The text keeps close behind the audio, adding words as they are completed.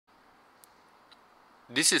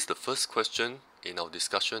This is the first question in our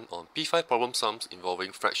discussion on P5 problem sums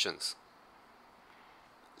involving fractions.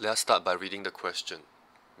 Let us start by reading the question.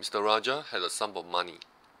 Mr. Raja had a sum of money.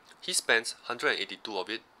 He spends 182 of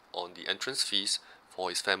it on the entrance fees for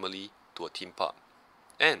his family to a theme park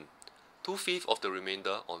and 2/5 of the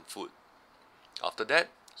remainder on food. After that,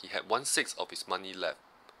 he had 1/6 of his money left.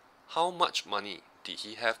 How much money did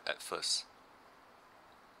he have at first?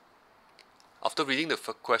 After reading the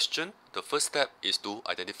question, the first step is to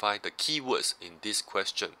identify the keywords in this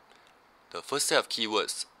question. The first set of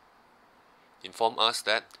keywords inform us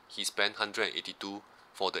that he spent 182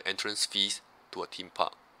 for the entrance fees to a theme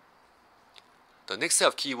park. The next set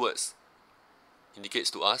of keywords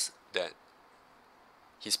indicates to us that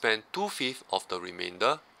he spent 2/5 of the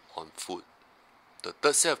remainder on food. The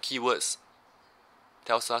third set of keywords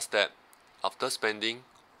tells us that after spending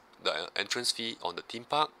the entrance fee on the theme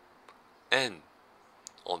park and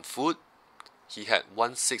on food, he had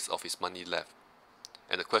 1/6 of his money left.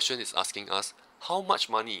 And the question is asking us, how much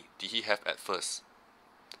money did he have at first?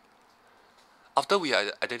 After we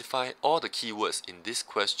identify all the keywords in this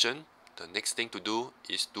question, the next thing to do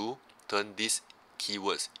is to turn these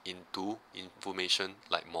keywords into information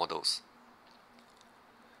like models.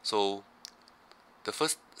 So the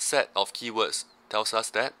first set of keywords tells us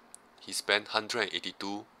that he spent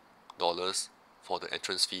 $182 for the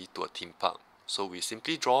entrance fee to a theme park. So we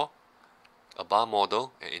simply draw a bar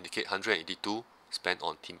model and indicate 182 spent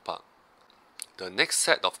on theme park. The next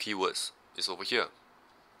set of keywords is over here.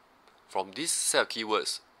 From this set of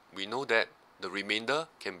keywords, we know that the remainder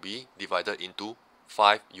can be divided into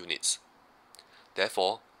 5 units.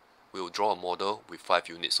 Therefore, we will draw a model with 5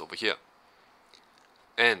 units over here.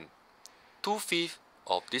 And 2/5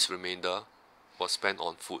 of this remainder was spent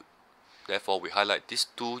on food. Therefore, we highlight these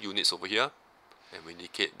 2 units over here and we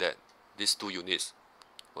indicate that these 2 units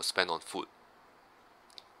were spent on food.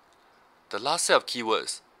 The last set of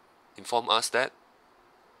keywords inform us that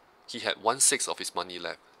he had 1/6 of his money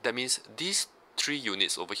left. That means these 3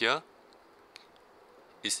 units over here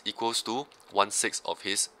is equals to 1/6 of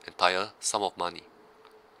his entire sum of money.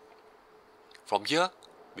 From here,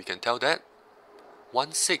 we can tell that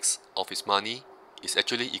 1/6 of his money is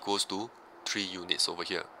actually equals to 3 units over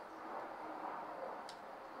here.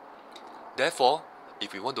 Therefore,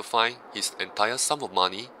 if we want to find his entire sum of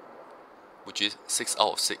money, which is 6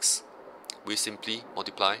 out of 6, we simply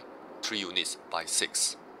multiply 3 units by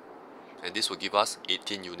 6. And this will give us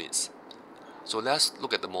 18 units. So let's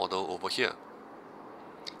look at the model over here.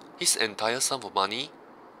 His entire sum of money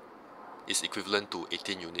is equivalent to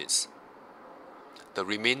 18 units. The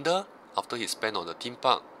remainder, after he spent on the theme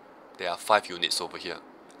park, there are 5 units over here.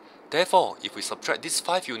 Therefore, if we subtract these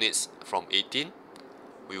 5 units from 18,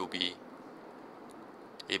 we will be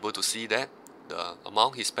able to see that the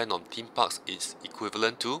amount he spent on theme parks is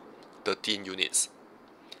equivalent to 13 units.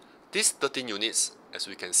 These 13 units, as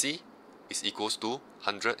we can see, is equals to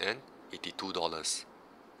 $182.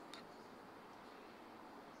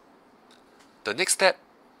 The next step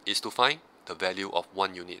is to find the value of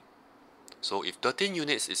 1 unit. So if 13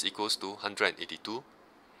 units is equals to 182,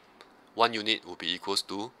 1 unit will be equals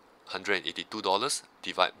to $182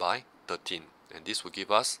 divided by 13, and this will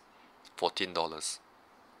give us $14.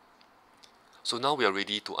 So now we are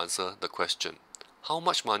ready to answer the question. How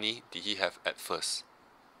much money did he have at first?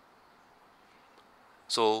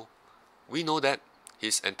 So we know that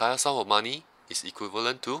his entire sum of money is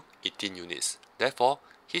equivalent to 18 units. Therefore,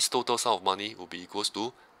 his total sum of money will be equals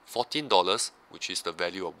to $14, which is the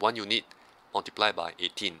value of 1 unit, multiplied by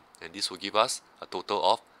 18. And this will give us a total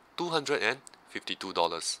of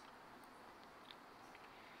 $252.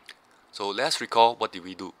 So let's recall what did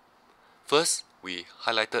we do. First, we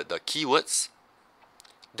highlighted the keywords.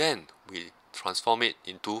 Then we transform it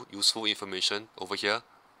into useful information over here,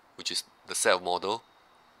 which is the set of model.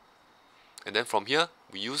 And then from here,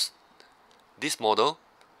 we use this model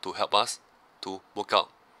to help us to work out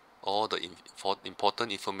all the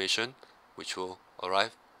important information which will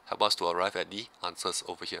help us to arrive at the answers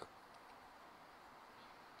over here.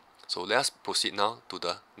 So let's proceed now to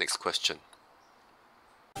the next question.